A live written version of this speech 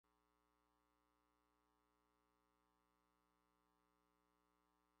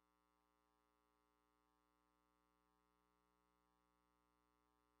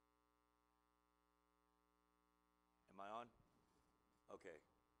Okay.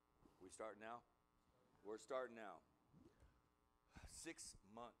 We start now? We're starting now. 6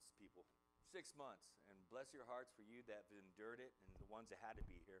 months, people. 6 months. And bless your hearts for you that have endured it and the ones that had to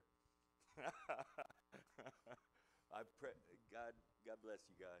be here. God bless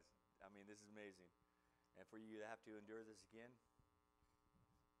you guys. I mean, this is amazing. And for you to have to endure this again,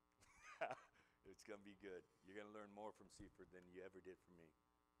 it's going to be good. You're going to learn more from Seaford than you ever did from me.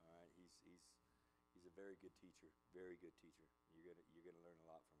 All right? He's a very good teacher, very good teacher. You're gonna learn a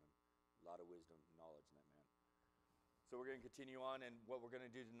lot from him, a lot of wisdom, knowledge in that man. So we're gonna continue on, and what we're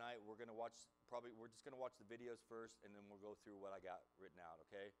gonna do tonight, we're just gonna watch the videos first, and then we'll go through what I got written out,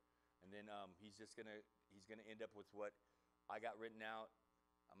 okay? And then he's gonna end up with what I got written out.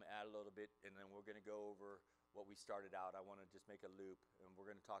 I'm gonna add a little bit, and then we're gonna go over what we started out. I want to just make a loop, and we're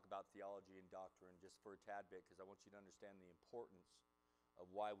gonna talk about theology and doctrine just for a tad bit, because I want you to understand the importance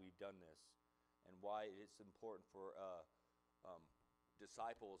of why we've done this. And why it's important for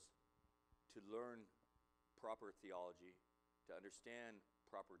disciples to learn proper theology, to understand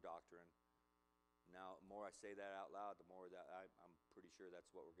proper doctrine. Now, the more I say that out loud, the more that I'm pretty sure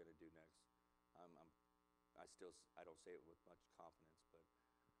that's what we're going to do next. I don't say it with much confidence, but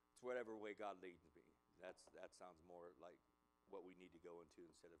it's whatever way God leads me. That sounds more like what we need to go into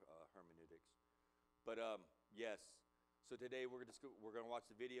instead of hermeneutics. But yes, so today we're going to watch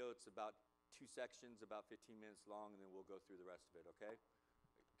the video. It's about 2 sections, about 15 minutes long, and then we'll go through the rest of it, okay?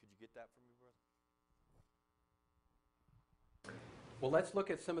 Could you get that from me, brother? Well, let's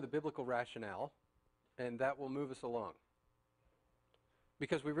look at some of the biblical rationale, and that will move us along.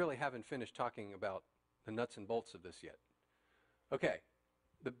 Because we really haven't finished talking about the nuts and bolts of this yet. Okay,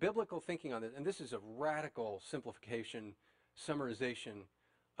 the biblical thinking on this, and this is a radical simplification, summarization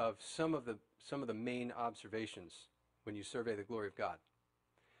of some of the main observations when you survey the glory of God.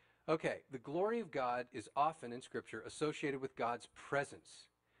 Okay, the glory of God is often in Scripture associated with God's presence.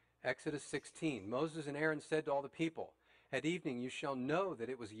 Exodus 16, Moses and Aaron said to all the people, "At evening you shall know that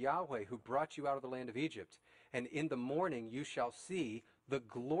it was Yahweh who brought you out of the land of Egypt, and in the morning you shall see the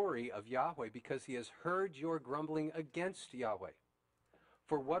glory of Yahweh, because he has heard your grumbling against Yahweh.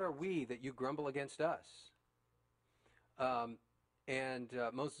 For what are we that you grumble against us?"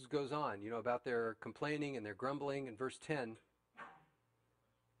 Moses goes on, about their complaining and their grumbling in verse 10.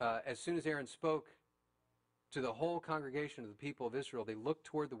 As soon as Aaron spoke to the whole congregation of the people of Israel, they looked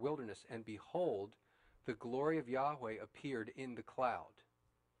toward the wilderness, and behold, the glory of Yahweh appeared in the cloud.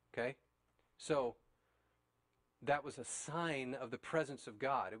 Okay? So, that was a sign of the presence of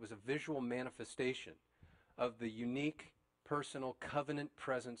God. It was a visual manifestation of the unique, personal, covenant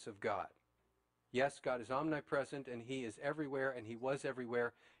presence of God. Yes, God is omnipresent, and he is everywhere, and he was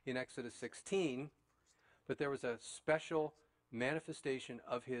everywhere in Exodus 16, but there was a special manifestation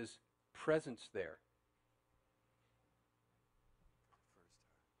of his presence there.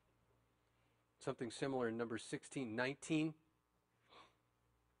 Something similar in Numbers 16:19.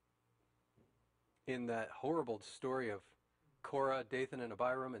 In that horrible story of Korah, Dathan, and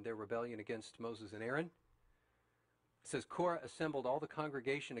Abiram and their rebellion against Moses and Aaron. It says, Korah assembled all the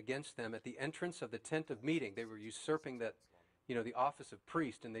congregation against them at the entrance of the tent of meeting. They were usurping the office of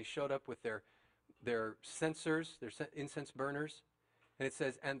priest, and they showed up with their censers, their incense burners. And it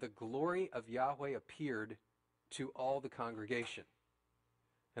says, and the glory of Yahweh appeared to all the congregation.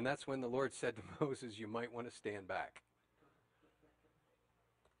 And that's when the Lord said to Moses, you might want to stand back.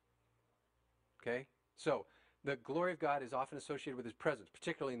 Okay? So, the glory of God is often associated with his presence,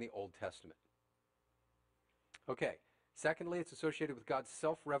 particularly in the Old Testament. Okay. Secondly, it's associated with God's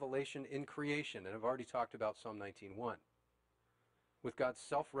self-revelation in creation. And I've already talked about Psalm 19:1. With God's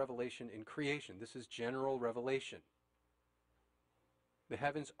self-revelation in creation. This is general revelation. The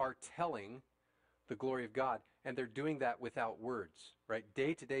heavens are telling the glory of God, and they're doing that without words, right?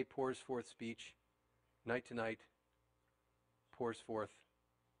 Day to day pours forth speech, night to night pours forth,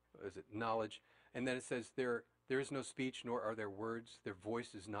 knowledge. And then it says there is no speech, nor are there words. Their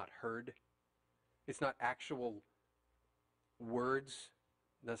voice is not heard. It's not actual words.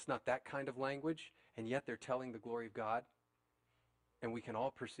 That's not that kind of language, and yet they're telling the glory of God, and we can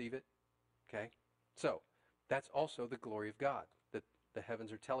all perceive it. Okay? So, that's also the glory of God that the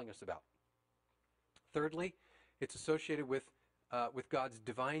heavens are telling us about. Thirdly, it's associated with God's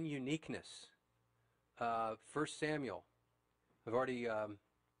divine uniqueness. 1 Samuel. I've already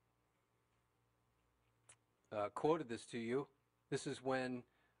quoted this to you. This is when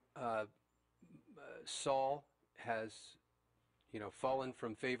Saul has, fallen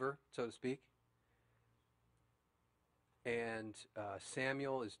from favor, so to speak. And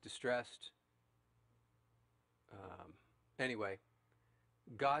Samuel is distressed. Anyway,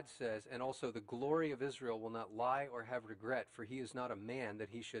 God says, and also the glory of Israel will not lie or have regret, for he is not a man that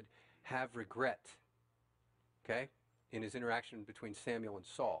he should have regret. Okay? In his interaction between Samuel and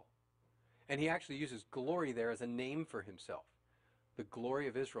Saul. And he actually uses glory there as a name for himself. The glory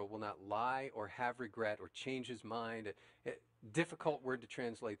of Israel will not lie or have regret or change his mind. Difficult word to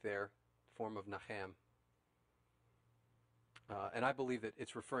translate there, form of Nachem. And I believe that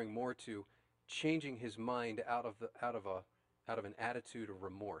it's referring more to changing his mind out of an attitude of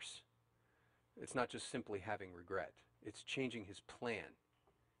remorse. It's not just simply having regret. It's changing his plan,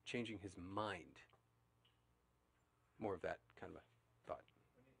 changing his mind. More of that kind of a thought.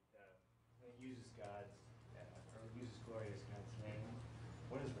 When it uses God's, or uses glory as God's name,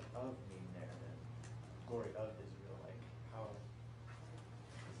 what does the of mean there then? Glory of Israel, like how?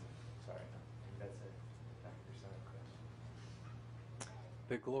 Sorry, that's a factor side question.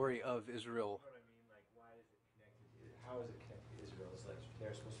 The glory of Israel. You know what I mean? Like, why is it connected? How is it connected to Israel? Is like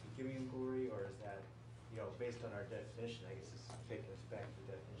they're supposed to be giving him glory, or is that, based on our definition? I guess it's taking us back to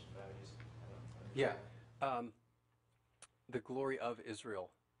the definition, but I don't understand. Yeah. The glory of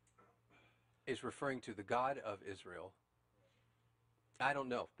Israel is referring to the God of Israel. I don't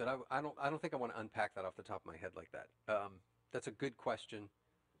know. I don't think I want to unpack that off the top of my head like that. That's a good question.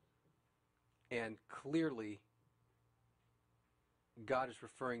 And clearly, God is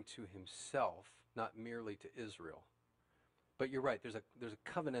referring to himself, not merely to Israel. But you're right. There's a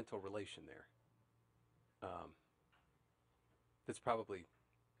covenantal relation there. That's probably,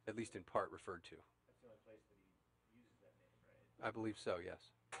 at least in part, referred to. That's the only place that he uses that name, right? I believe so, yes.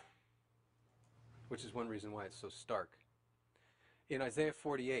 Which is one reason why it's so stark. In Isaiah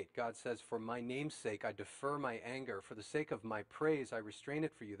 48, God says, "For my name's sake I defer my anger. For the sake of my praise I restrain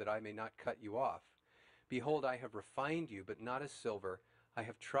it for you, that I may not cut you off. Behold, I have refined you, but not as silver. I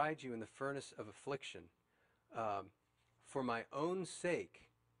have tried you in the furnace of affliction. For my own sake,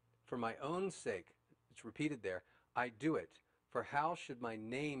 it's repeated there, I do it. For how should my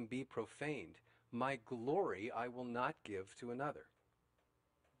name be profaned? My glory I will not give to another."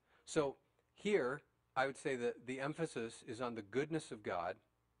 So here, I would say that the emphasis is on the goodness of God,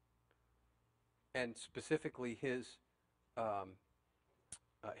 and specifically his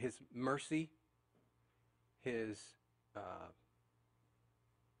mercy, his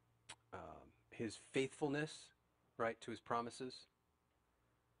faithfulness, right, to his promises.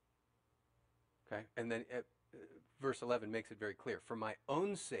 Okay, and then verse 11 makes it very clear. For my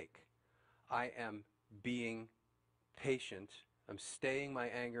own sake, I am being patient. I'm staying my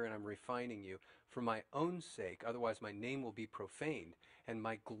anger and I'm refining you. For my own sake, otherwise my name will be profaned, and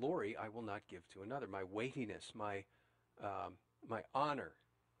my glory I will not give to another. My weightiness, my honor.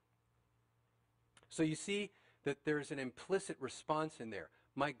 So you see that there's an implicit response in there.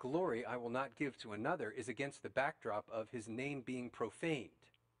 My glory I will not give to another is against the backdrop of his name being profaned.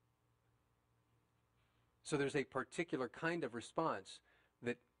 So there's a particular kind of response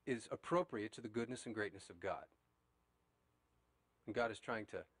that is appropriate to the goodness and greatness of God. And God is trying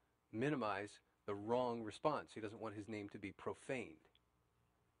to minimize the wrong response. He doesn't want his name to be profaned.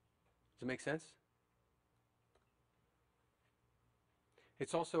 Does it make sense?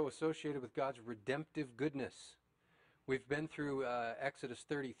 It's also associated with God's redemptive goodness. We've been through Exodus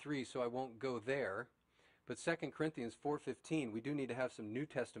 33, so I won't go there. But 2 Corinthians 4:15, we do need to have some New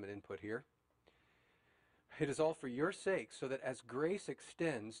Testament input here. It is all for your sake, so that as grace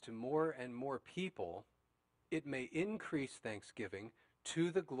extends to more and more people, it may increase thanksgiving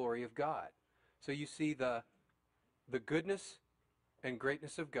to the glory of God. So you see the goodness and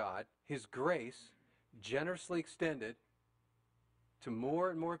greatness of God, his grace generously extended to more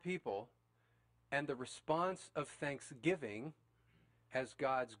and more people, and the response of thanksgiving as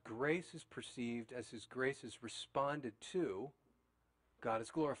God's grace is perceived, as his grace is responded to, God is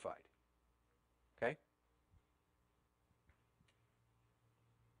glorified. Okay?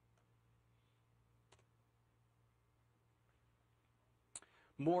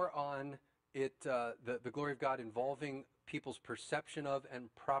 More on it, the glory of God involving people's perception of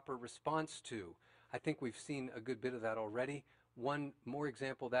and proper response to. I think we've seen a good bit of that already. One more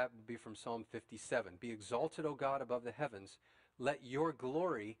example of that would be from Psalm 57. Be exalted, O God, above the heavens. Let your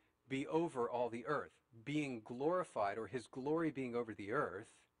glory be over all the earth. Being glorified, or his glory being over the earth,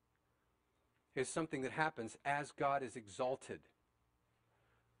 is something that happens as God is exalted.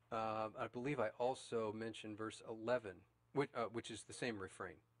 I believe I also mentioned verse 11, which is the same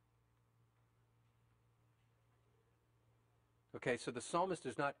refrain. Okay, so the psalmist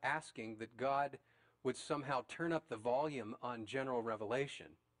is not asking that God would somehow turn up the volume on general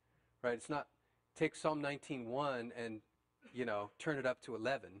revelation, right? It's not take Psalm 19:1 and, turn it up to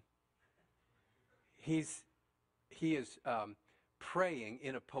 11. He is praying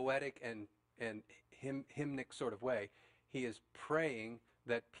in a poetic and hymnic sort of way. He is praying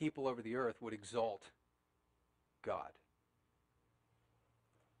that people over the earth would exalt God.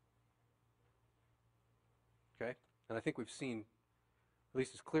 Okay? And I think we've seen, at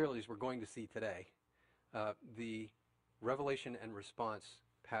least as clearly as we're going to see today, the revelation and response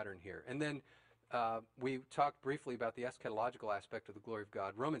pattern here. And then we talked briefly about the eschatological aspect of the glory of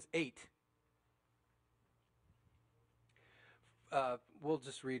God. Romans 8. We'll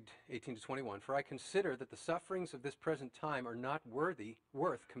just read 18 to 21. For I consider that the sufferings of this present time are not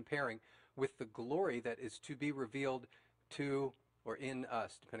worth comparing with the glory that is to be revealed to or in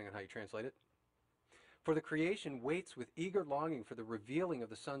us, depending on how you translate it. For the creation waits with eager longing for the revealing of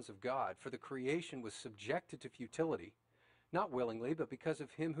the sons of God. For the creation was subjected to futility, not willingly, but because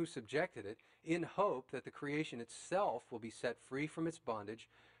of him who subjected it, in hope that the creation itself will be set free from its bondage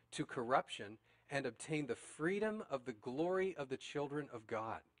to corruption and obtain the freedom of the glory of the children of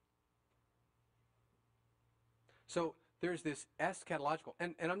God. So there's this eschatological,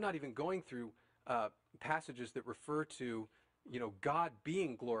 and I'm not even going through passages that refer to, God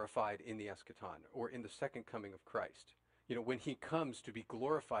being glorified in the eschaton or in the second coming of Christ. When he comes to be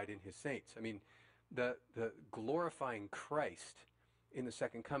glorified in his saints. I mean, the glorifying Christ in the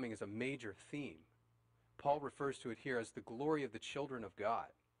second coming is a major theme. Paul refers to it here as the glory of the children of God.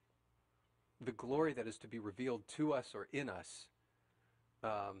 The glory that is to be revealed to us or in us.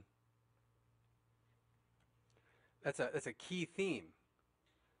 That's a key theme.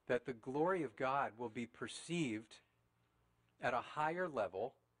 That the glory of God will be perceived at a higher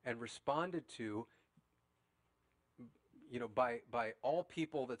level and responded to, by all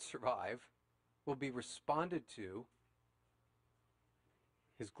people that survive, will be responded to.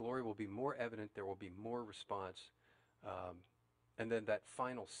 His glory will be more evident. There will be more response. And then that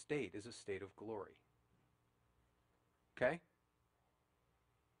final state is a state of glory. Okay?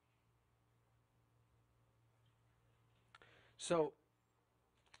 So,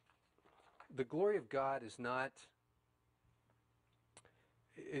 the glory of God is not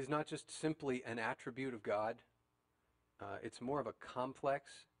just simply an attribute of God. It's more of a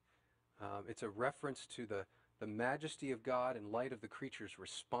complex. It's a reference to the majesty of God in light of the creature's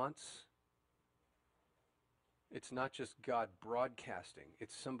response. It's not just God broadcasting.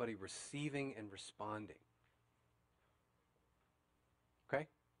 It's somebody receiving and responding. Okay?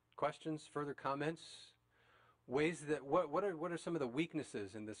 Questions? Further comments? Ways that what are some of the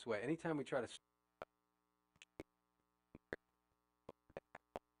weaknesses in this way? Anytime we try to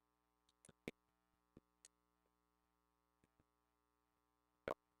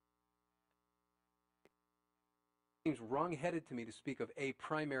seems wrong-headed to me to speak of a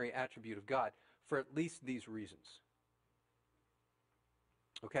primary attribute of God for at least these reasons.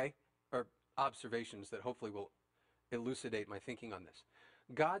 Okay? Or observations that hopefully will elucidate my thinking on this.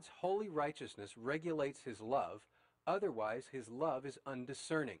 God's holy righteousness regulates his love, otherwise his love is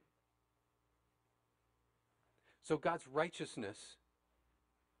undiscerning. So God's righteousness,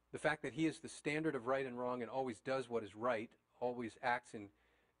 the fact that he is the standard of right and wrong and always does what is right, always acts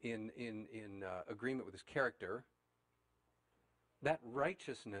in agreement with his character, that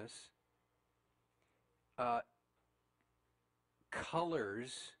righteousness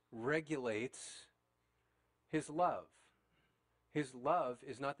colors, regulates his love. His love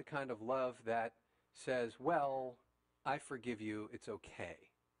is not the kind of love that says, well, I forgive you, it's okay.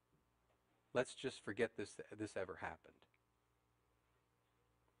 Let's just forget this ever happened.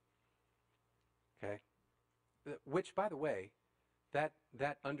 Okay? Which, by the way, that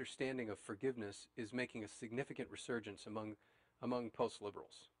understanding of forgiveness is making a significant resurgence among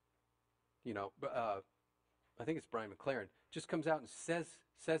post-liberals. I think it's Brian McLaren, just comes out and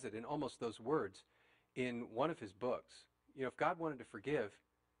says it in almost those words in one of his books. If God wanted to forgive,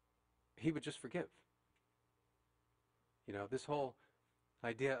 he would just forgive. This whole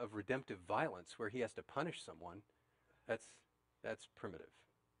idea of redemptive violence where he has to punish someone, that's primitive.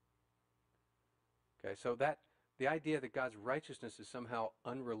 Okay, so the idea that God's righteousness is somehow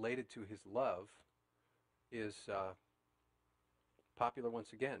unrelated to his love is popular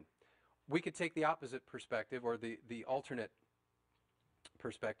once again. We could take the opposite perspective, or the alternate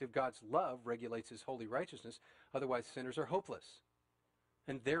perspective. God's love regulates his holy righteousness, otherwise sinners are hopeless.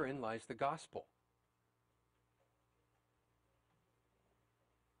 And therein lies the gospel.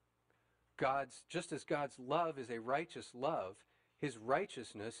 Just as God's love is a righteous love, his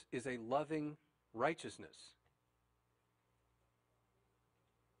righteousness is a loving righteousness.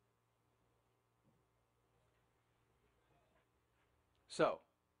 So,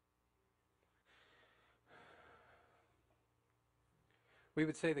 we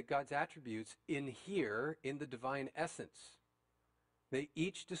would say that God's attributes inhere in the divine essence. They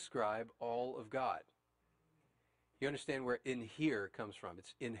each describe all of God. You understand where inhere comes from?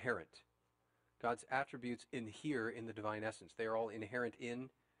 It's inherent. God's attributes inhere in the divine essence. They are all inherent in.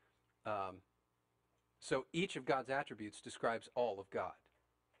 So each of God's attributes describes all of God.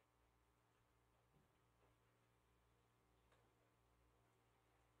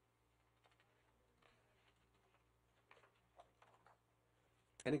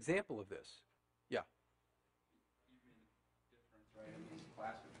 An example of this, yeah. You made a difference, right? It means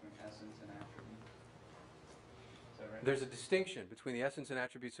class between essence and attribute. Is that right? There's a distinction between the essence and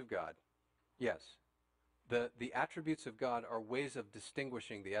attributes of God. Yes. The attributes of God are ways of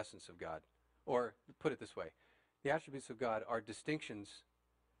distinguishing the essence of God. Or, put it this way, the attributes of God are distinctions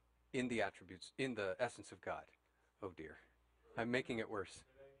in the attributes, in the essence of God. Oh dear. I'm making it worse.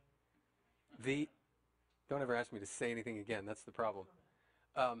 Don't ever ask me to say anything again, that's the problem.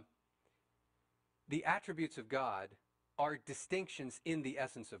 The attributes of God are distinctions in the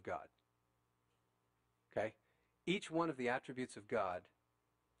essence of God. Okay? Each one of the attributes of God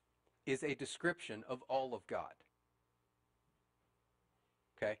is a description of all of God.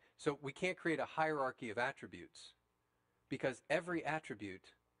 Okay? So we can't create a hierarchy of attributes because every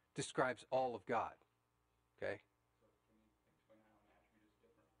attribute describes all of God. Okay? So can you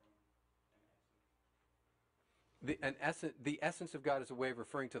explain how an attribute is different from an essence? The essence of God is a way of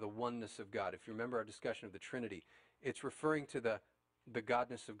referring to the oneness of God. If you remember our discussion of the Trinity, it's referring to the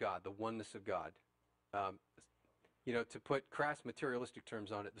godness of God, the oneness of God. To put crass materialistic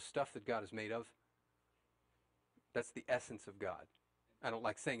terms on it, the stuff that God is made of, that's the essence of God. I don't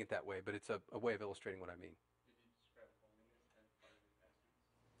like saying it that way, but it's a way of illustrating what I mean. Did you describe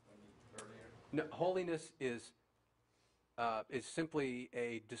holiness as part of his essence earlier? No, holiness is simply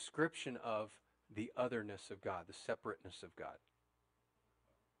a description of the otherness of God, the separateness of God.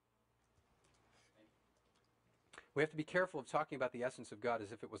 We have to be careful of talking about the essence of God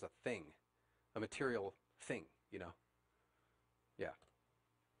as if it was a thing, a material thing, Yeah.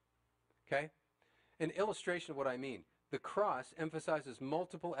 Okay? An illustration of what I mean. The cross emphasizes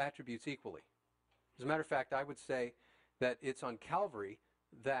multiple attributes equally. As a matter of fact, I would say that it's on Calvary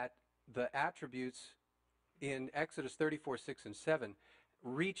that the attributes in Exodus 34, 6, and 7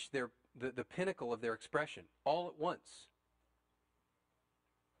 reach the pinnacle of their expression all at once.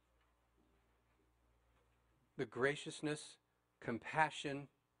 The graciousness, compassion,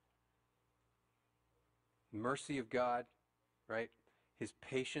 mercy of God, right? His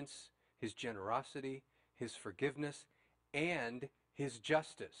patience, his generosity, his forgiveness, and his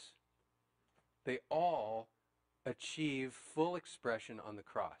justice. They all achieve full expression on the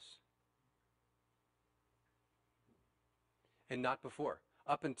cross. And not before.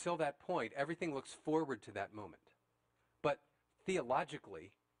 Up until that point, everything looks forward to that moment. But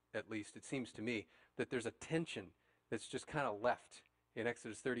theologically, at least, it seems to me that there's a tension that's just kind of left in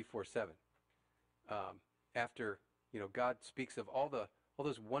Exodus 34, 7. After, God speaks of all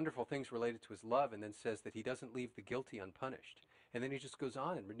those wonderful things related to his love and then says that he doesn't leave the guilty unpunished. And then he just goes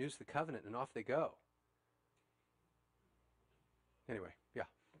on and renews the covenant and off they go. Anyway, yeah.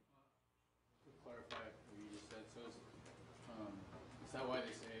 To clarify what you just said, so is that why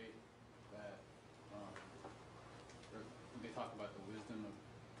they say that, or they talk about the wisdom of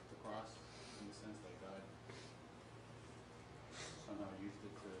the cross in the sense that God somehow used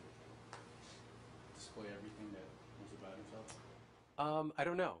it to display everything that was about himself? I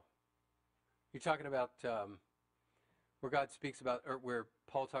don't know. You're talking about where God speaks about, or where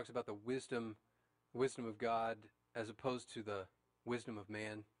Paul talks about the wisdom of God as opposed to the wisdom of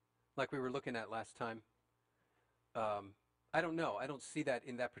man, like we were looking at last time. I don't know. I don't see that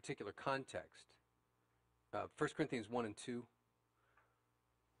in that particular context. 1 Corinthians 1 and 2.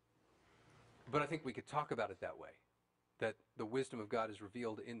 But I think we could talk about it that way, that the wisdom of God is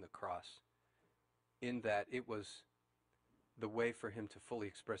revealed in the cross, in that it was the way for him to fully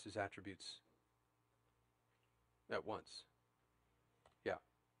express his attributes at once. Yeah.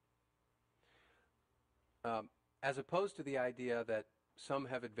 As opposed to the idea that some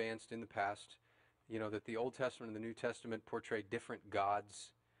have advanced in the past, that the Old Testament and the New Testament portray different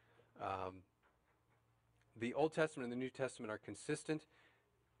gods. The Old Testament and the New Testament are consistent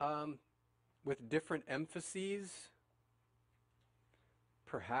with different emphases.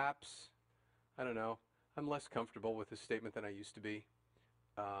 Perhaps. I don't know. I'm less comfortable with this statement than I used to be.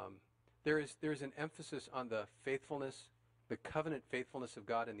 There is an emphasis on the faithfulness, the covenant faithfulness of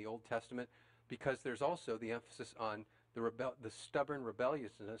God in the Old Testament, because there's also the emphasis on the stubborn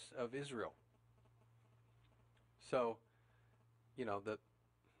rebelliousness of Israel. So, the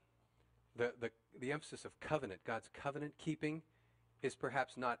emphasis of covenant, God's covenant keeping, is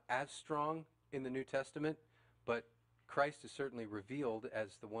perhaps not as strong in the New Testament, but Christ is certainly revealed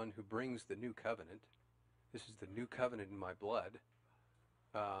as the one who brings the new covenant. This is the new covenant in my blood.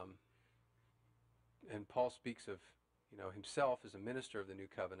 And Paul speaks of, himself as a minister of the new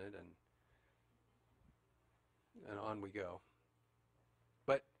covenant, and on we go.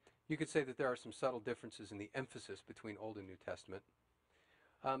 But you could say that there are some subtle differences in the emphasis between Old and New Testament.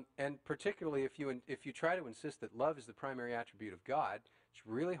 And particularly if you try to insist that love is the primary attribute of God, it's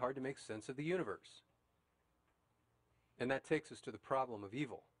really hard to make sense of the universe. And that takes us to the problem of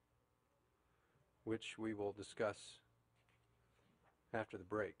evil, which we will discuss after the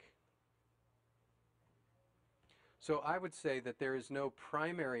break. So I would say that there is no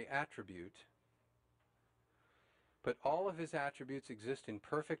primary attribute, but all of his attributes exist in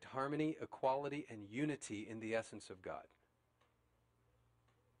perfect harmony, equality, and unity in the essence of God.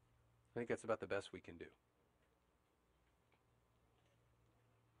 I think that's about the best we can do.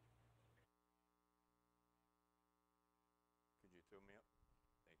 Could you throw me up? Thank you.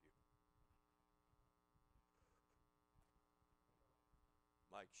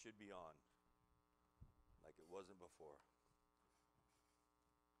 Mic should be on, like it wasn't before.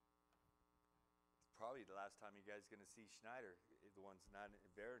 Probably the last time you guys are going to see Schneider, the one's not in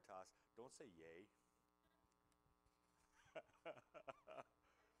Veritas. Don't say yay.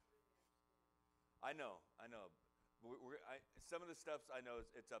 I know. Some of the stuff I know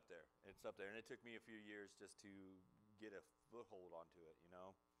it's up there. It's up there, and it took me a few years just to get a foothold onto it,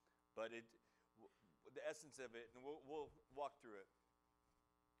 But the essence of it, and we'll walk through it.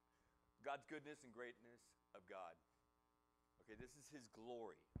 God's goodness and greatness of God. Okay, this is His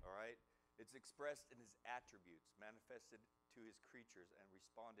glory. All right, it's expressed in His attributes, manifested to His creatures, and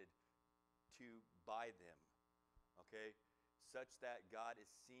responded to by them. Okay, such that God is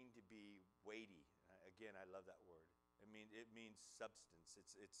seen to be weighty. Again, I love that word. It means substance.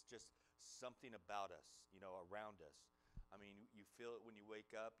 It's just something about us, around us. You feel it when you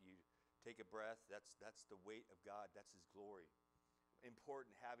wake up. You take a breath. That's the weight of God. That's His glory.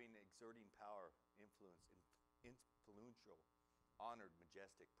 Important, having, exerting power, influence, influential, honored,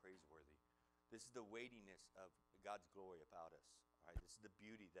 majestic, praiseworthy. This is the weightiness of God's glory about us. All right, this is the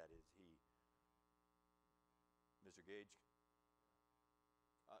beauty that is He. Mr. Gage.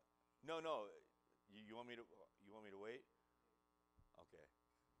 No. You want me to wait? Okay.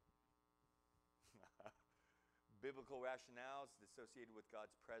 Biblical rationales associated with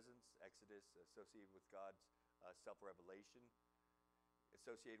God's presence, Exodus, associated with God's self-revelation,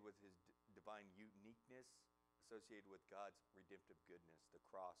 associated with His divine uniqueness, associated with God's redemptive goodness, the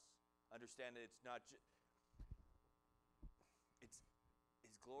cross. Understand that it's not it's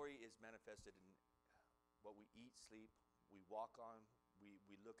His glory is manifested in what we eat, sleep, we walk on,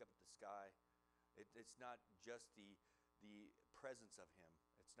 we look up at the sky. It's not just the presence of Him.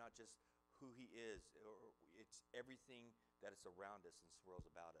 It's not just who He is. It's everything that is around us and swirls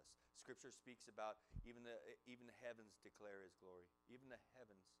about us. Scripture speaks about even the heavens declare His glory. Even the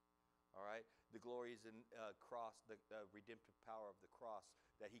heavens. All right? The glory is in cross, the redemptive power of the cross,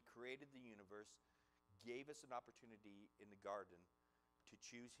 that He created the universe, gave us an opportunity in the garden to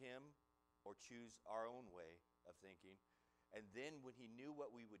choose Him or choose our own way of thinking. And then when He knew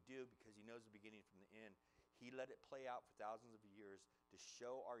what we would do, because He knows the beginning from the end, He let it play out for thousands of years to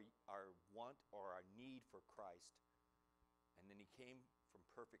show our want or our need for Christ. And then He came from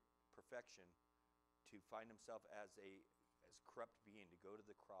perfection to find Himself as corrupt being, to go to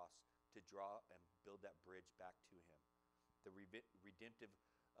the cross, to draw and build that bridge back to Him. The redemptive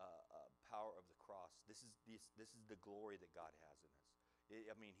power of the cross. This is the glory that God has in us.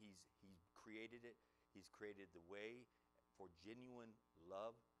 He's created it. He's created the way for genuine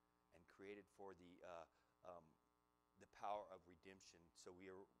love, and created for the power of redemption. So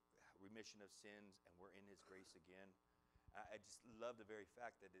we are remission of sins, and we're in His grace again. I just love the very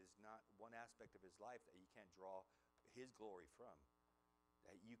fact that it is not one aspect of His life that you can't draw His glory from.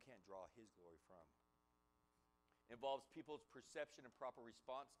 That you can't draw His glory from. Involves people's perception and proper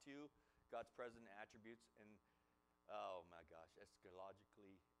response to God's present attributes and, oh my gosh,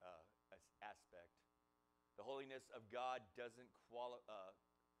 eschatologically aspect. The holiness of God doesn't qualify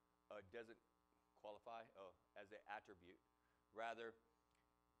as an attribute. Rather,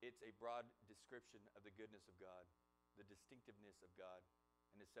 it's a broad description of the goodness of God, the distinctiveness of God,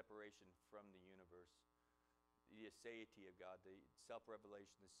 and His separation from the universe. The aseity of God, the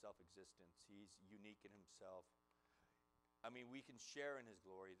self-revelation, the self-existence. He's unique in Himself. We can share in His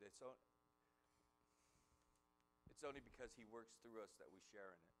glory. It's only because He works through us that we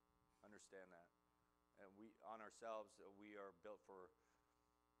share in it. Understand that. And we, on ourselves, we are we're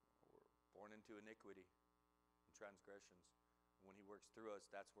born into iniquity and transgressions. When he works through us,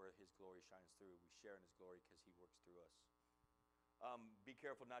 that's where his glory shines through. We share in his glory because he works through us. Be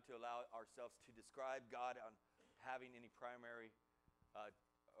careful not to allow ourselves to describe God on having any primary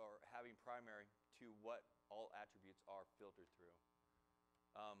or having primary to what all attributes are filtered through.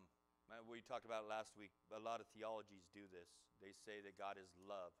 We talked about it last week. A lot of theologies do this. They say that God is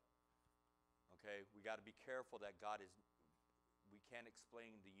love. Okay, we got to be careful that God is. We can't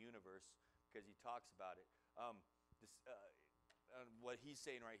explain the universe because he talks about it. What he's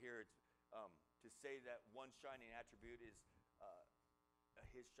saying right here, to say that one shining attribute is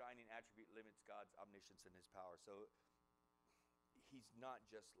his shining attribute limits God's omniscience and his power. So he's not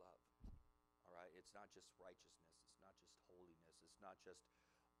just love. All right, it's not just righteousness. It's not just holiness. It's not just.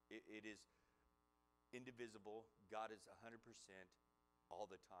 It is indivisible. God is 100% all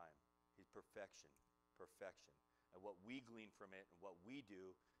the time. He's perfection. And what we glean from it and what we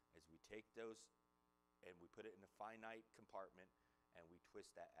do is we take those and we put it in a finite compartment and we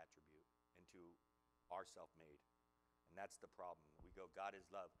twist that attribute into our self-made. And that's the problem. We go, God is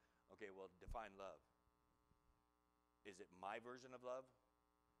love. Okay, well, define love. Is it my version of love?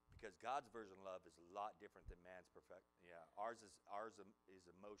 Because God's version of love is a lot different than man's perfect. Yeah, ours is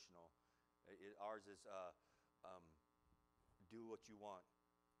emotional. Ours is do what you want,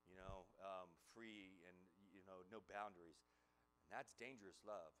 free and no boundaries. And that's dangerous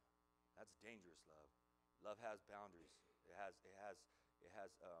love. That's dangerous love. Love has boundaries. It has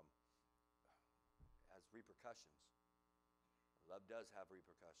repercussions. Love does have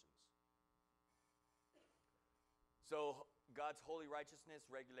repercussions. So God's holy righteousness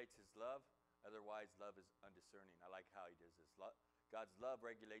regulates his love. Otherwise, love is undiscerning. I like how he does this. God's love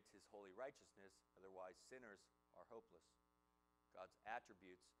regulates his holy righteousness. Otherwise, sinners are hopeless. God's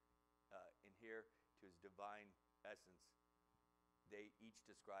attributes inhere to his divine essence. They each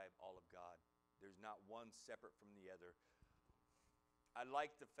describe all of God. There's not one separate from the other. I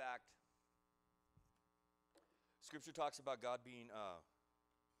like the fact Scripture talks about God being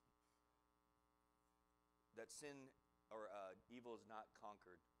that sin or evil is not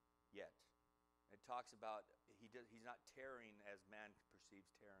conquered yet. It talks about he's not tearing as man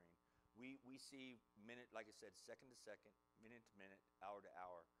perceives tearing. We see minute, like I said, second to second, minute to minute, hour to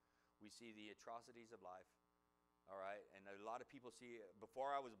hour. We see the atrocities of life. All right, and a lot of people see,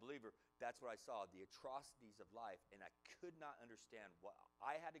 before I was a believer, that's what I saw, the atrocities of life, and I could not understand what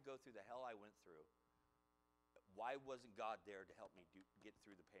I had to go through, the hell I went through. Why wasn't God there to help me get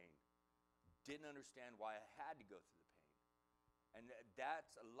through the pain? Didn't understand why I had to go through the pain. And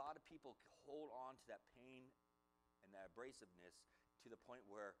that's a lot of people hold on to that pain and that abrasiveness to the point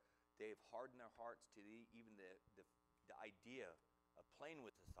where they've hardened their hearts to even the idea of playing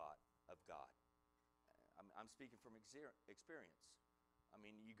with the thought of God. I'm speaking from experience. I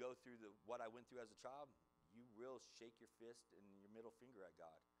mean, you go through what I went through as a child, you will shake your fist and your middle finger at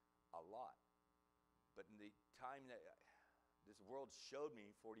God a lot. But in the time that this world showed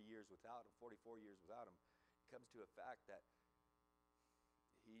me 44 years without him, it comes to a fact that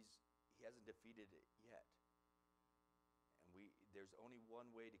he hasn't defeated it yet. And there's only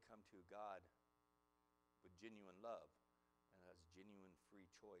one way to come to God with genuine love, and that's genuine free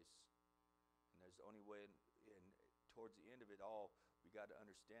choice. And there's only way, and towards the end of it all, we got to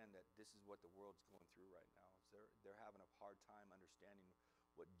understand that this is what the world's going through right now. They're having a hard time understanding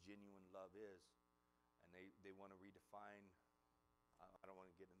what genuine love is, and they want to redefine. I don't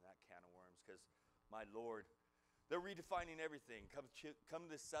want to get into that can of worms because, my Lord, they're redefining everything. Come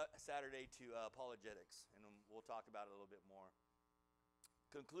this Saturday to apologetics, and we'll talk about it a little bit more.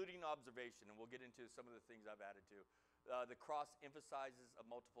 Concluding observation, and we'll get into some of the things I've added to. The cross emphasizes a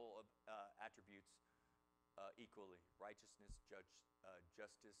multiple of attributes equally: righteousness,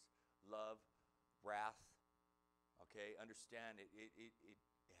 justice, love, wrath. Okay, understand it.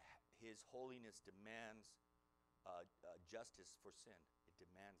 His holiness demands justice for sin. It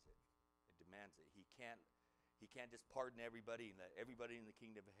demands it. It demands it. He can't just pardon everybody and let everybody in the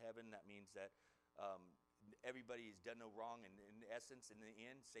kingdom of heaven. That means that everybody has done no wrong, and in essence, in the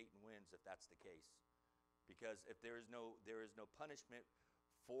end, Satan wins if that's the case. Because if there is no punishment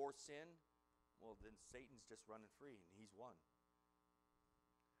for sin, well, then Satan's just running free, and he's won.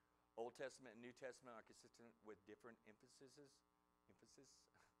 Old Testament and New Testament are consistent with different emphasis.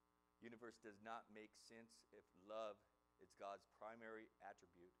 Universe does not make sense if love is God's primary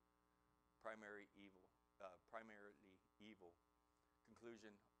attribute, primarily evil.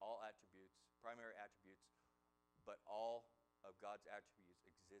 Conclusion: all attributes, primary attributes, but all of God's attributes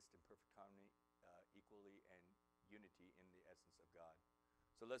exist in perfect harmony, equally, and unity in the essence of God.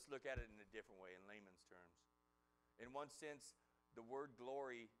 So let's look at it in a different way, in layman's terms. In one sense, the word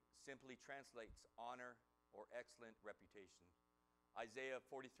glory simply translates honor or excellent reputation. Isaiah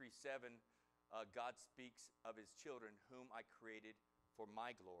 43:7, God speaks of his children, whom I created for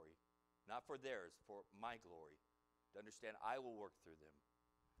my glory, not for theirs, for my glory, to understand I will work through them.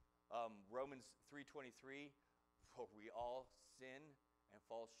 Romans 3:23, for we all sin and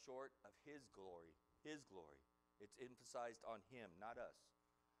fall short of his glory. His glory. It's emphasized on him, not us.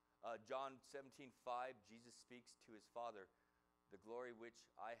 John 17:5, Jesus speaks to his Father, the glory which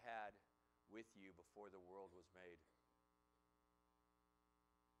I had with you before the world was made.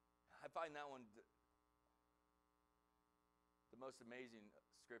 I find that one the most amazing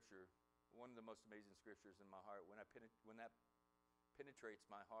scripture, one of the most amazing scriptures in my heart. When that penetrates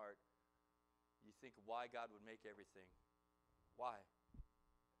my heart, you think why God would make everything. Why?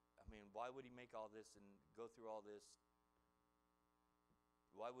 I mean, why would he make all this and go through all this?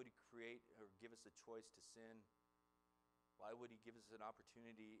 Why would he create or give us a choice to sin? Why would he give us an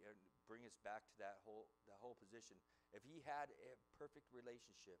opportunity and bring us back to that whole position? If he had a perfect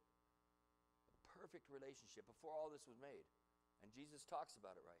relationship before all this was made, and Jesus talks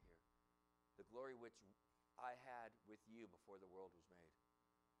about it right here, the glory which I had with you before the world was made.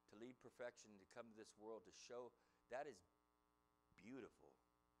 To lead perfection, to come to this world, to show, that is beautiful.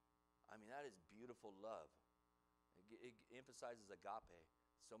 I mean, that is beautiful love. It emphasizes agape,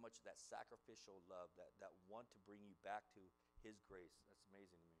 so much of that sacrificial love, that want to bring you back to his grace. That's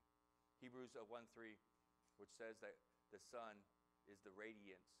amazing to me. Hebrews 1:3, which says that the Son is the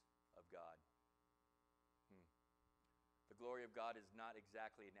radiance of God. The glory of God is not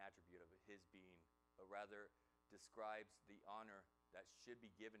exactly an attribute of his being, but rather describes the honor that should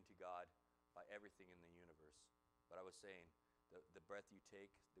be given to God by everything in the universe. But I was saying, the breath you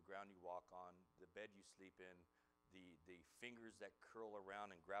take, the ground you walk on, the bed you sleep in, the fingers that curl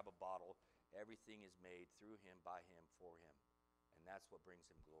around and grab a bottle, everything is made through him, by him, for him. And that's what brings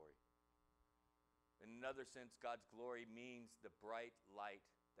him glory. In another sense, God's glory means the bright light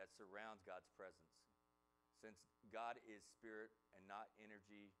that surrounds God's presence. Since God is spirit and not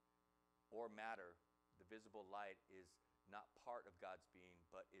energy or matter, the visible light is not part of God's being,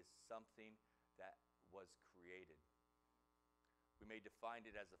 but is something that was created. We may define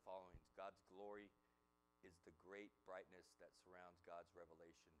it as the following: God's glory is the great brightness that surrounds God's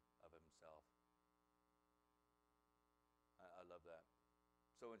revelation of himself. I love that.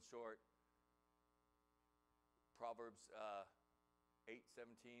 So in short, Proverbs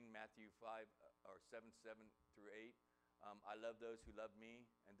 8:17, Matthew 5 or 7:7 through 8. I love those who love me,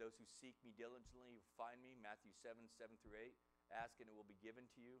 and those who seek me diligently will find me. Matthew 7:7 through 8. Ask and it will be given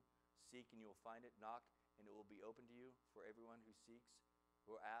to you. Seek and you will find it. Knock and it will be open to you. For everyone who seeks,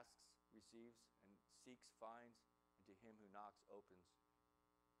 who asks, receives, and seeks, finds, and to him who knocks, opens.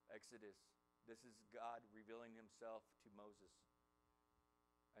 Exodus. This is God revealing himself to Moses.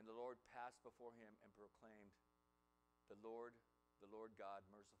 And the Lord passed before him and proclaimed, the Lord God,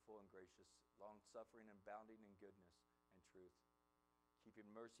 merciful and gracious, long-suffering and abounding in goodness and truth, keeping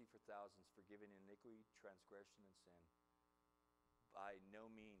mercy for thousands, forgiving iniquity, transgression, and sin, by no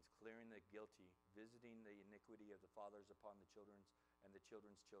means clearing the guilty, visiting the iniquity of the fathers upon the children's and the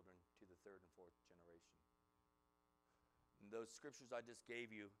children's children to the third and fourth generation. And those scriptures I just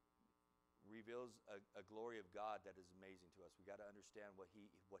gave you reveals a glory of God that is amazing to us. We got to understand what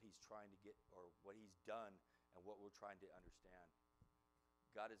he's trying to get, or what he's done, and what we're trying to understand.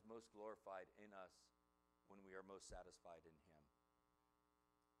 God is most glorified in us when we are most satisfied in him.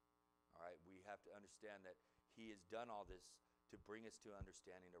 All right, we have to understand that he has done all this to bring us to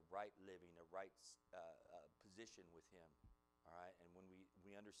understanding a right living, a right position with him. All right, and when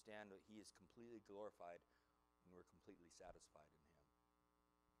we understand that he is completely glorified, when we're completely satisfied in him.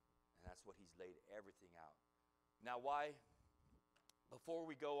 And that's what he's laid everything out. Now, why? Before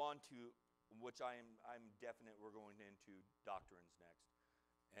we go on to, which I'm definite we're going into doctrines next.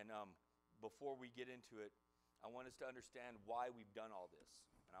 And before we get into it, I want us to understand why we've done all this.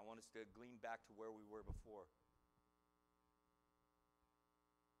 And I want us to glean back to where we were before.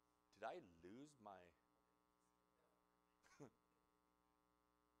 Did I lose my...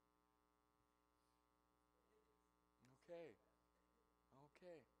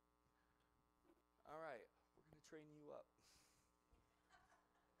 Okay. All right, we're going to train you up.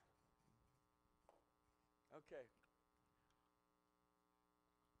 Okay.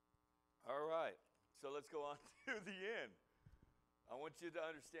 All right, so let's go on to the end. I want you to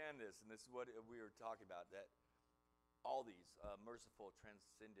understand this, and this is what we were talking about, that all these merciful,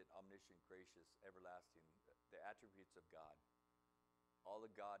 transcendent, omniscient, gracious, everlasting, the attributes of God, all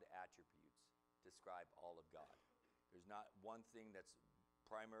the God attributes describe all of God. There's not one thing that's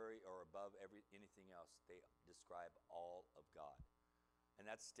primary or above anything else. They describe all of God. And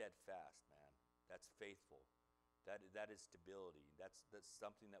that's steadfast, man. That's faithful. That is stability. That's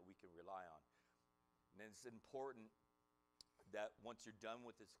something that we can rely on. And it's important that once you're done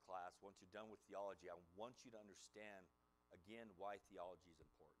with this class, once you're done with theology, I want you to understand, again, why theology is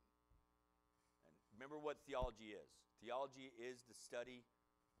important. And remember what theology is. Theology is the study.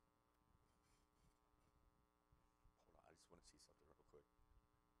 Hold on, I just want to see something real quick.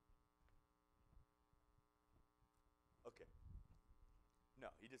 Okay.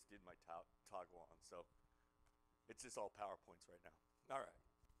 No, he just did my toggle on, so it's just all PowerPoints right now. All right.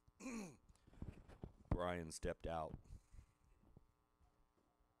 Brian stepped out.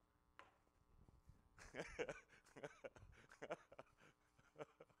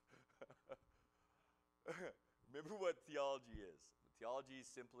 Remember what theology is. Theology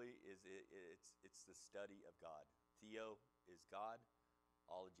simply is it's the study of God. Theo is God.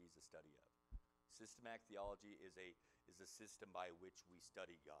 Ology is the study of. Systematic theology is a system by which we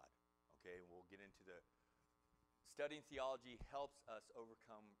study God. Okay, and we'll get into the studying theology helps us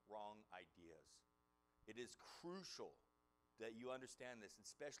overcome wrong ideas. It is crucial that you understand this,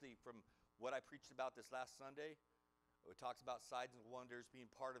 especially from what I preached about this last Sunday. It talks about signs and wonders being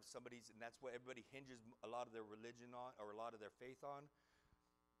part of somebody's, and that's what everybody hinges a lot of their religion on, or a lot of their faith on.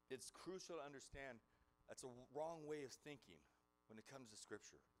 It's crucial to understand that's a wrong way of thinking when it comes to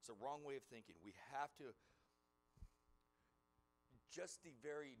Scripture. It's a wrong way of thinking. We have to, just the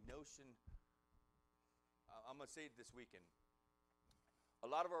very notion, I'm going to say it this weekend. A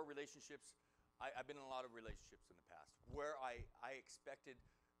lot of our relationships, I've been in a lot of relationships in the past where I expected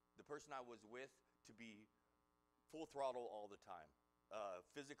the person I was with to be full throttle all the time,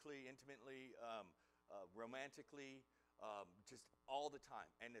 physically, intimately, romantically, just all the time.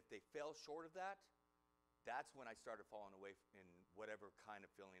 And if they fell short of that, that's when I started falling away in whatever kind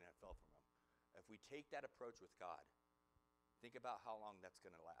of feeling I felt from them. If we take that approach with God, think about how long that's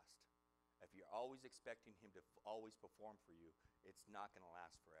going to last. If you're always expecting him to always perform for you, it's not going to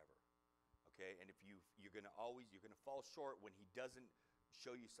last forever. Okay? And if you're going to fall short when he doesn't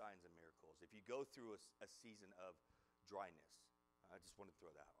show you signs and miracles. If you go through a season of dryness. I just want to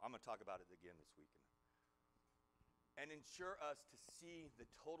throw that out. I'm going to talk about it again this weekend. And ensure us to see the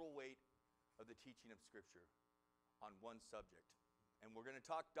total weight of the teaching of Scripture on one subject. And we're going to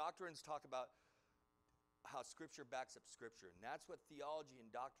talk, doctrines talk about how Scripture backs up Scripture. And that's what theology and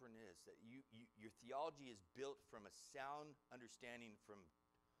doctrine is. That your theology is built from a sound understanding from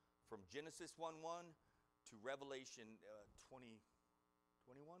Genesis 1:1 to Revelation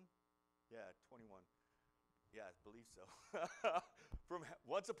 21? Yeah, 21. Yeah, I believe so. From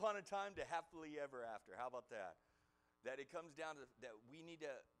once upon a time to happily ever after. How about that? That it comes down to that we need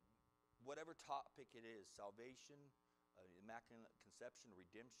to, whatever topic it is, salvation, immaculate conception,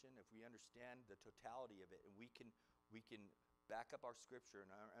 redemption, if we understand the totality of it, and we can back up our Scripture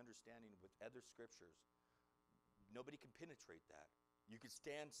and our understanding with other Scriptures, nobody can penetrate that. You can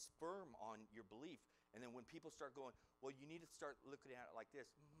stand firm on your belief. And then when people start going, well, you need to start looking at it like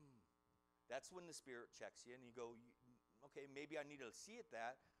this. That's when the Spirit checks you and you go, okay, maybe I need to see it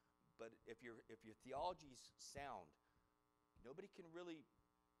that. But if your theology's sound, nobody can really,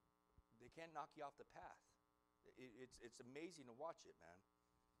 they can't knock you off the path. It's amazing to watch it, man.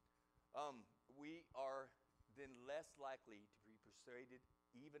 We are then less likely to be persuaded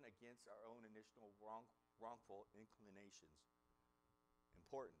even against our own initial wrongful inclinations.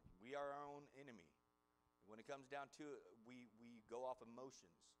 Important. We are our own enemy. When it comes down to it, we go off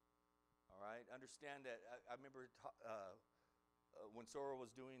emotions. All right? Understand that. I remember when Sora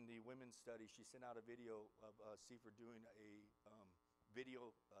was doing the women's study, she sent out a video of Seifert doing a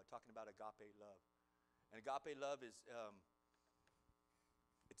video talking about agape love. And agape love is,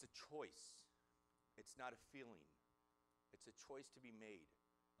 it's a choice. It's not a feeling. It's a choice to be made.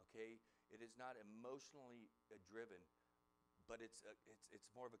 Okay? It is not emotionally driven, but it's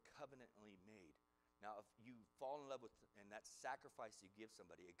more of a covenantally made. Now, if you fall in love with, and that sacrifice you give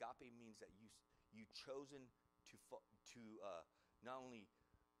somebody, agape means that you chosen to not only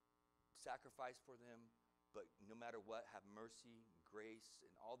sacrifice for them, but no matter what, have mercy, grace,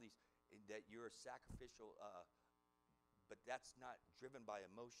 and all these, that you're a sacrificial, but that's not driven by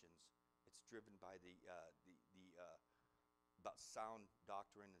emotions. It's driven by about sound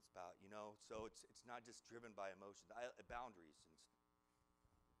doctrine. It's about, so it's not just driven by emotions, boundaries and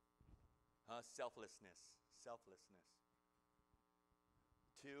selflessness.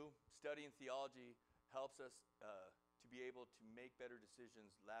 2, studying theology helps us to be able to make better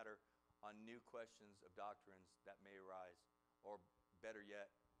decisions later on new questions of doctrines that may arise, or better yet,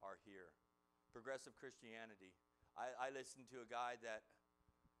 are here. Progressive Christianity. I listened to a guy that,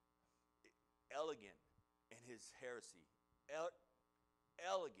 elegant in his heresy.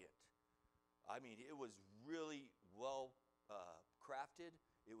 Elegant. I mean, it was really well crafted.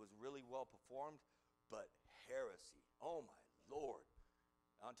 It was really well performed, but heresy. Oh my Lord!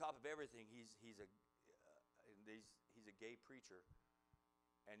 On top of everything, he's a gay preacher,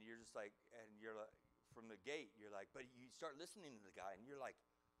 and you're just like, and you're like, from the gate, you're like, but you start listening to the guy, and you're like,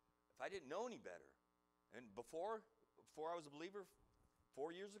 if I didn't know any better, and before I was a believer,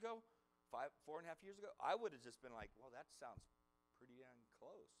 4 years ago, 4.5 years ago, I would have just been like, well, that sounds pretty dang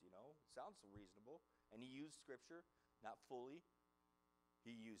close, you know, it sounds reasonable. And he used scripture, not fully.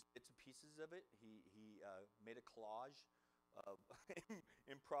 He used bits and pieces of it. He made a collage of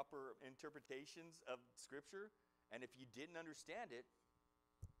improper interpretations of scripture. And if you didn't understand it,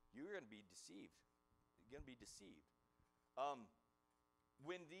 you were going to be deceived. You're going to be deceived.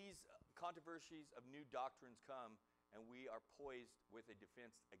 When these controversies of new doctrines come, and we are poised with a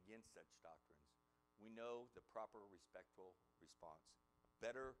defense against such doctrines, we know the proper, respectful response.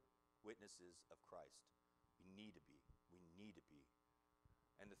 Better witnesses of Christ. We need to be. We need to be.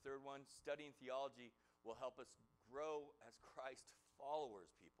 And the third one, studying theology will help us grow as Christ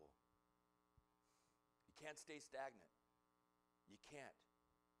followers, people. You can't stay stagnant. You can't.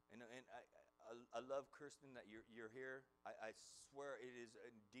 And I love, Kirsten, that you're here. I swear it is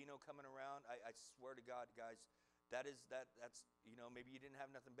Dino coming around. I swear to God, guys, that's, you know, maybe you didn't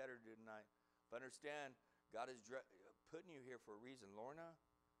have nothing better to do tonight. But understand, God is putting you here for a reason. Lorna,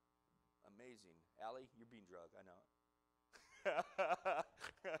 amazing. Allie, you're being drugged, I know it.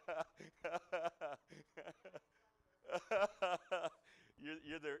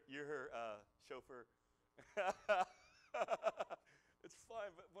 You're her chauffeur. It's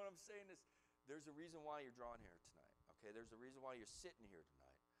fine, but what I'm saying is, there's a reason why you're drawn here tonight. Okay, there's a reason why you're sitting here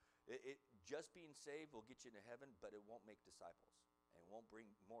tonight. It just being saved will get you into heaven, but it won't make disciples, and it won't bring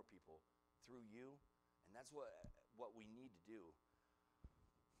more people through you. And that's what we need to do.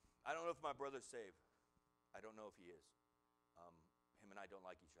 I don't know if my brother's saved. I don't know if he is. Him and I don't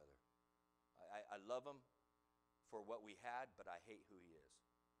like each other. I love him for what we had, but I hate who he is.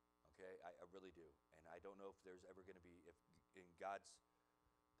 Okay, I really do. And I don't know if there's ever going to be, if in God's,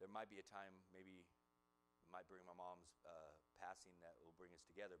 there might be a time, maybe it might bring my mom's passing that will bring us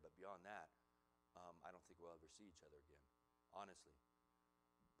together, but beyond that, I don't think we'll ever see each other again, honestly.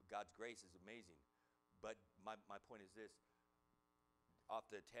 God's grace is amazing. But my point is this, off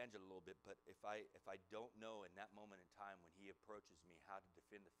the tangent a little bit, but if I don't know in that moment in time when he approaches me how to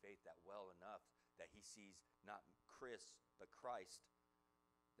defend the faith that well enough that he sees not Chris but Christ,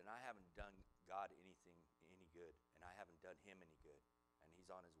 then I haven't done God any good, and I haven't done him any good, and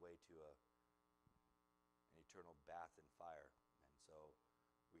he's on his way to an eternal bath in fire. And so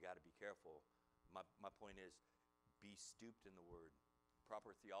we got to be careful. My point is, be stooped in the word.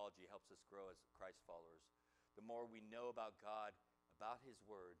 Proper theology helps us grow as Christ followers. The more we know about God, about his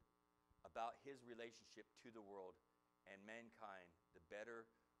word, about his relationship to the world and mankind, the better,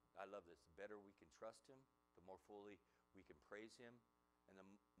 I love this, the better we can trust him, the more fully we can praise him, and the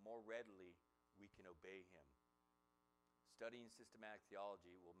more readily we can obey him. Studying systematic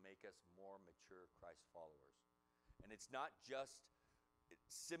theology will make us more mature Christ followers. And it's not just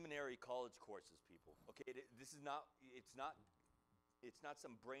seminary college courses, people. Okay, this is not, it's not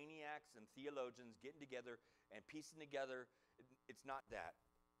some brainiacs and theologians getting together and piecing together. It's not that.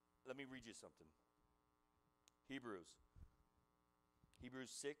 Let me read you something. Hebrews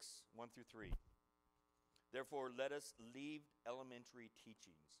 6, 1 through 3. Therefore, let us leave elementary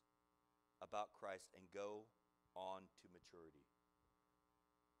teachings about Christ and go on to maturity,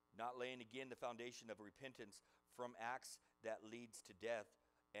 not laying again the foundation of repentance from acts that leads to death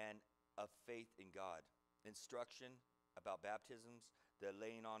and of faith in God, instruction about baptisms, the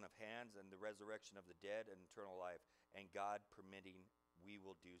laying on of hands, and the resurrection of the dead and eternal life, and God permitting, we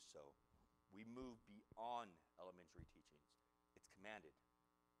will do so. We move beyond elementary teachings. It's commanded.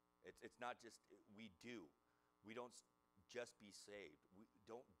 It's not just we do. We don't just be saved. We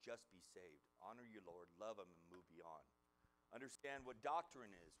don't just be saved. Honor your Lord, love him, and move beyond. Understand what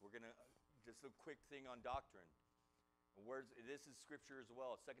doctrine is. We're going to, just a quick thing on doctrine. This is scripture as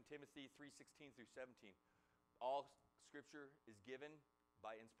well. 2 Timothy 3:16 through 17. All scripture is given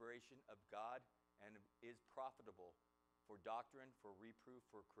by inspiration of God and is profitable for doctrine, for reproof,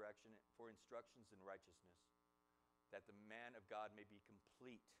 for correction, for instructions in righteousness, that the man of God may be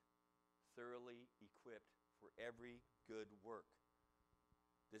complete, thoroughly equipped for every good work.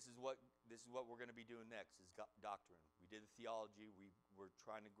 This is what we're going to be doing next, is doctrine. We did the theology. We're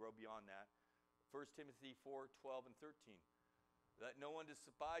trying to grow beyond that. 1 Timothy 4:12 and 13. Let no one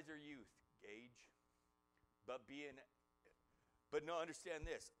despise your youth, Gage, but no, understand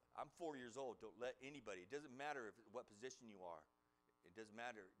this. I'm 4 years old. Don't let anybody, it doesn't matter what position you are, It doesn't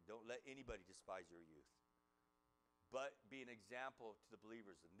matter. Don't let anybody despise your youth. But be an example to the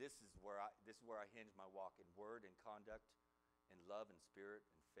believers. And this is where I hinge my walk in word and conduct, in love and spirit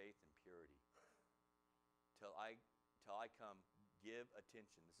and faith and purity. Till I come, give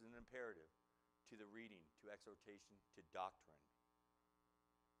attention. This is an imperative to the reading, to exhortation, to doctrine.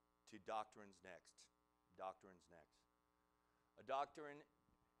 To doctrines next. Doctrines next. A doctrine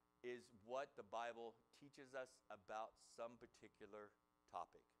is what the Bible teaches us about some particular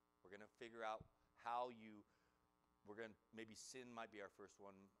topic. We're going to figure out maybe sin might be our first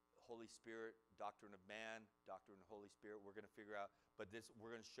one. Holy Spirit, doctrine of man, doctrine of Holy Spirit. We're going to figure out,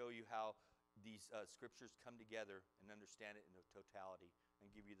 we're going to show you how these scriptures come together and understand it in the totality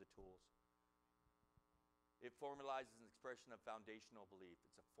and give you the tools. It formalizes an expression of foundational belief.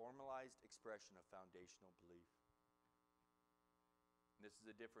 It's a formalized expression of foundational belief. And this is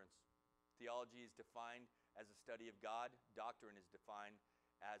the difference. Theology is defined as a study of God. Doctrine is defined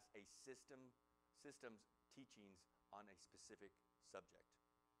as a systems teachings on a specific subject.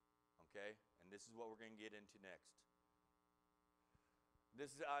 Okay? And this is what we're going to get into next.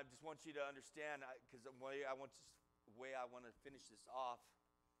 I just want you to understand, because the way I want to finish this off,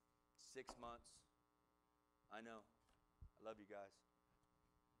 6 months. I know. I love you guys.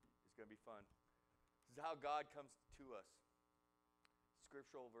 It's going to be fun. This is how God comes to us.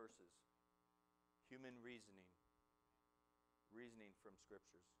 Scriptural verses. Human reasoning. Reasoning from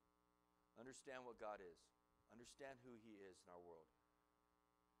scriptures. Understand what God is. Understand who He is in our world.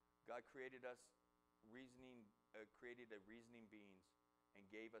 God created us created a reasoning beings and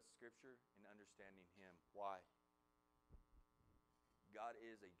gave us scripture and understanding Him. Why? God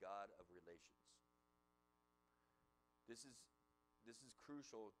is a God of relations. This is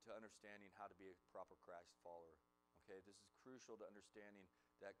crucial to understanding how to be a proper Christ follower. Okay, this is crucial to understanding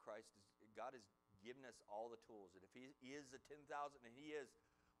that God has given us all the tools, and if He is a 10,000 and He is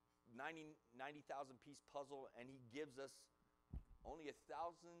 90,000 piece puzzle, and He gives us only 1,000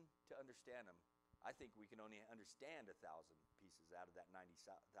 to understand Him, I think we can only understand 1,000 pieces out of that 90,000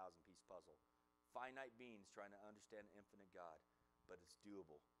 piece puzzle. Finite beings trying to understand infinite God, but it's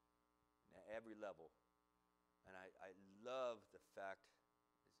doable at every level. And I love the fact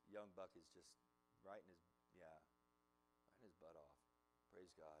this young buck is just writing his butt off. Praise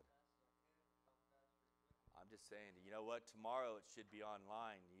God. I'm just saying, you know what? Tomorrow it should be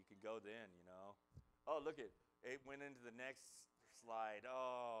online. You can go then, you know. Oh, look it went into the next slide.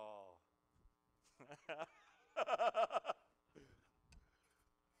 Oh.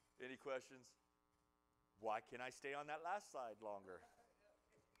 Any questions? Why can't I stay on that last slide longer?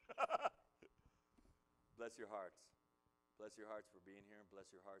 Bless your hearts. Bless your hearts for being here, and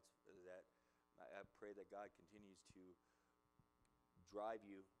bless your hearts that I pray that God continues to drive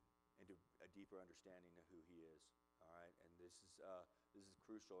you into a deeper understanding of who He is. All right, and this is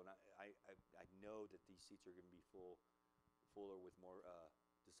crucial, and I know that these seats are going to be fuller with more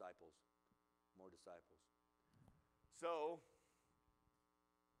disciples. So,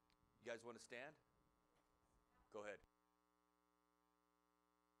 you guys want to stand? Go ahead.